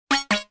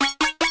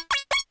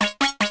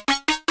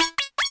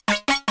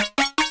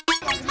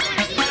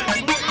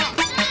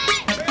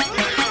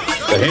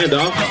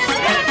handoff.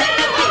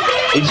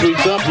 He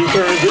sweeps up, he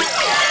turns it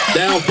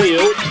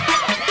downfield.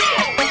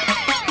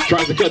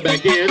 Tries to cut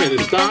back in and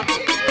it's stopped.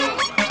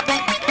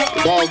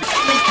 The ball.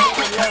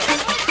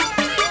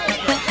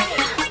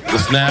 The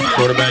snap,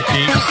 quarterback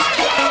keeps.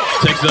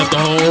 Takes it up the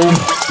hole.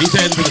 He's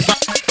heading to the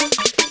side.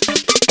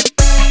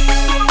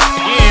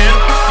 Again,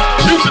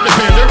 shoots the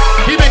defender.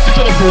 He makes it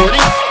to the 40.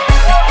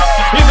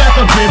 He's at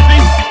the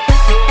 50.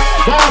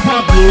 Ball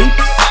pop loose.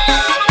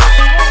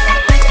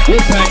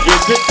 Wolfpack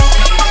gets it.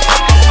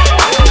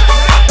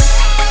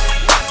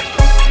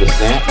 The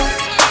snap.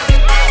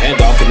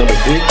 Handoff to number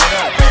 3.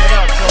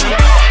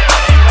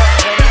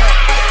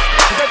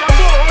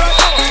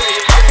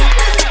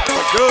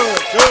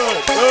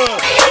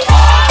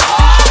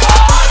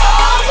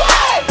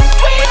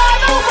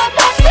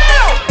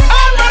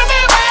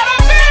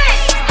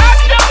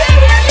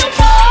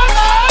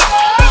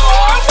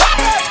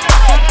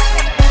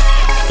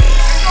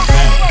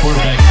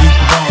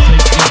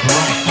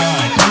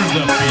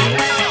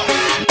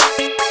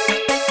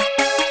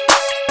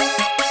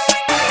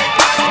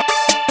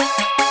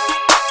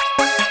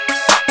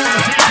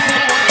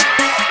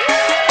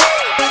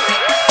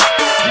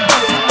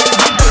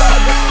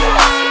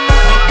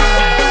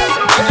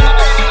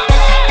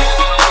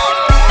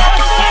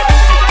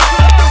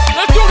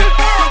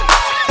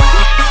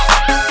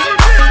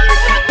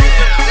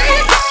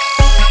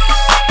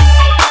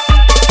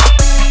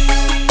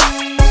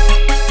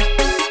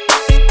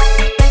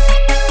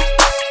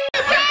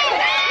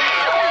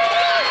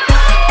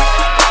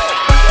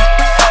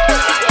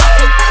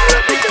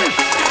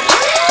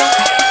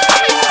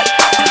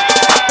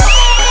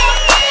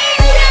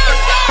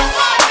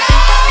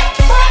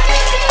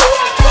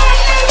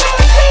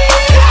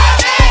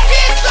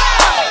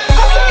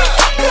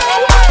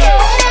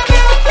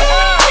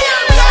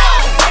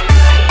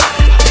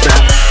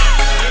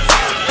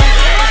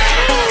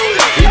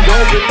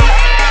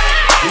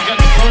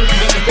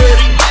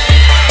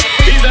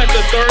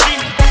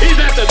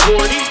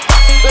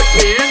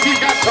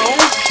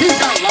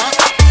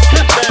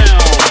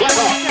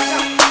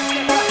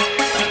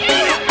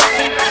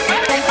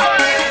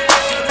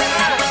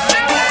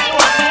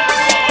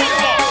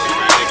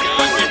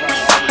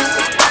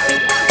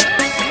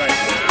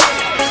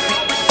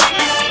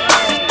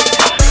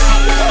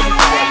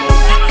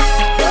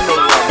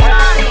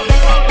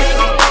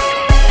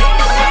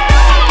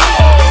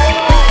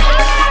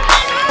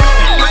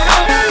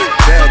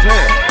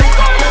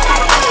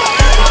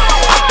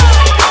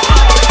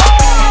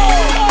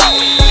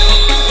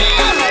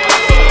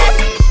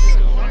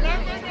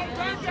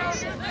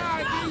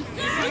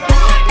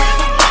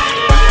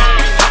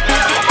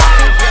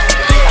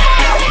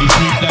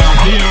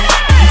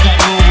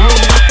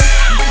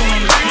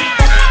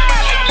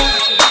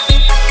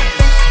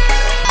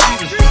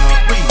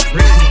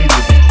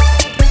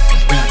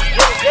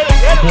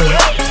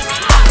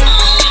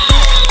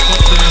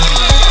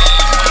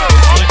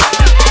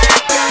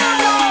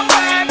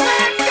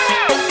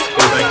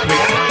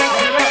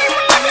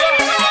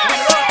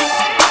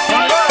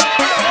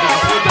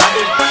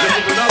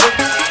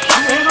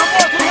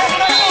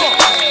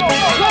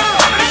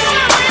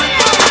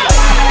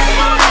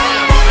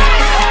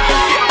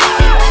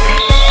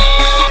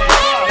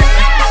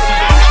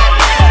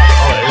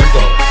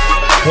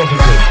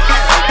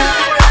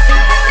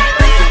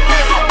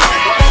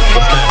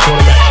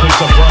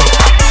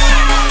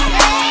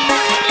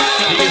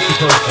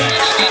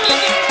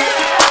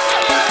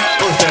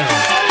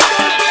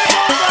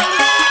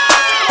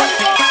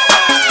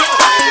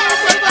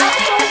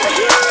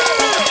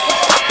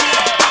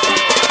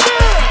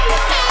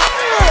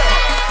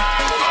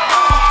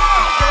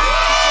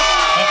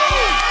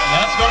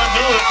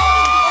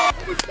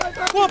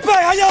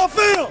 Wolfpack, how y'all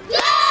feel?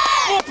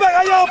 Wolfpack,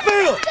 how y'all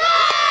feel?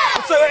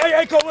 What's say,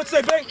 hey, Cole, what's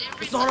say, babe?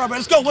 It's all right, man.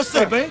 Let's go. What's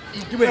say, babe?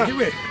 Get ready, get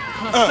ready.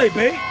 What's say,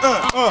 babe?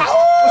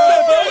 What's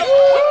say, babe?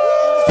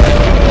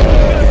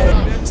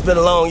 It's been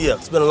a long year.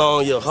 It's been a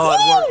long year. Hard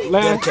work,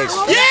 dedication.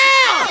 Yeah!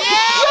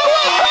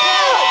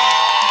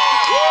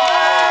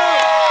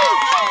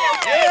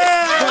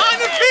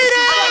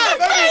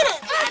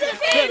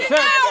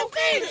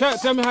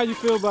 Tell me how you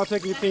feel about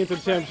taking your team to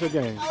the championship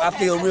game. I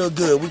feel real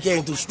good. We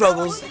came through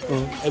struggles.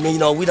 I mean, you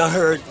know, we done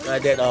heard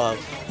that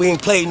we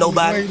ain't played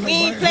nobody. We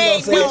ain't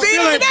played nobody.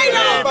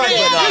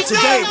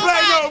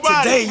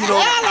 Today, you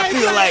know, I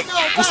feel like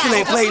we still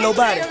ain't played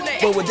nobody.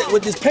 But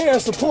with this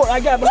parent support, I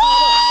got behind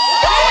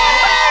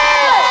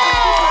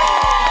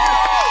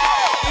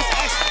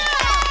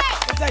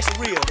it's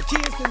actually real. The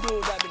kids can do it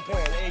without their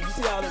parents. Hey, you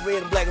see all the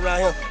red and black around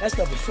here? That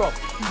stuff is trouble.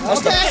 That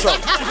stuff is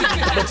trouble.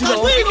 But you know,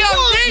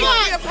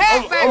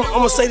 I'm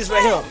gonna say this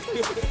right here.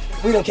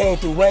 We done came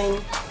through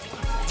rain,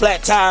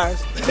 flat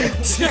tires,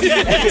 tickets, and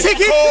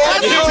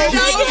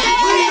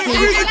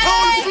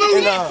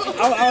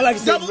all I can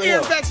say is right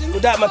here,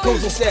 without my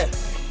coaching staff,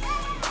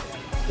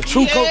 the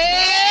true coach.